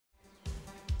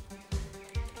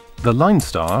The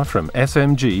LineStar from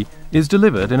SMG is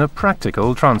delivered in a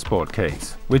practical transport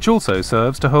case, which also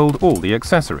serves to hold all the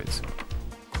accessories.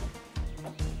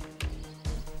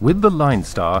 With the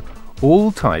LineStar,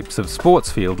 all types of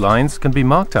sports field lines can be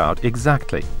marked out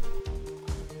exactly.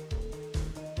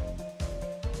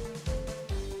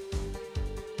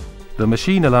 The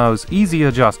machine allows easy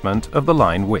adjustment of the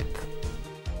line width.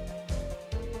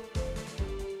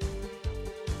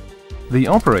 The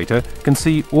operator can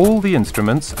see all the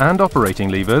instruments and operating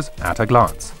levers at a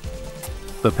glance.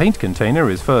 The paint container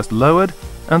is first lowered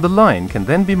and the line can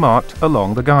then be marked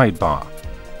along the guide bar.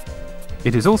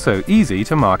 It is also easy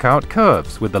to mark out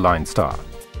curves with the LineStar.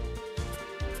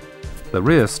 The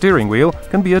rear steering wheel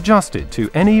can be adjusted to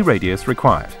any radius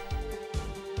required.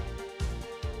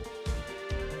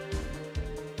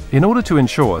 In order to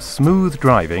ensure smooth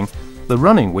driving, the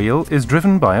running wheel is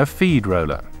driven by a feed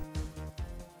roller.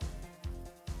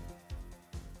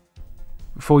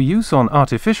 For use on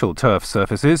artificial turf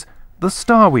surfaces, the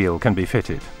star wheel can be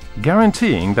fitted,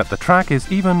 guaranteeing that the track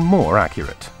is even more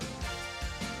accurate.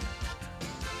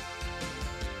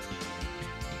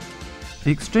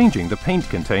 Exchanging the paint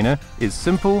container is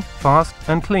simple, fast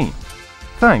and clean,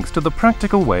 thanks to the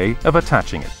practical way of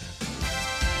attaching it.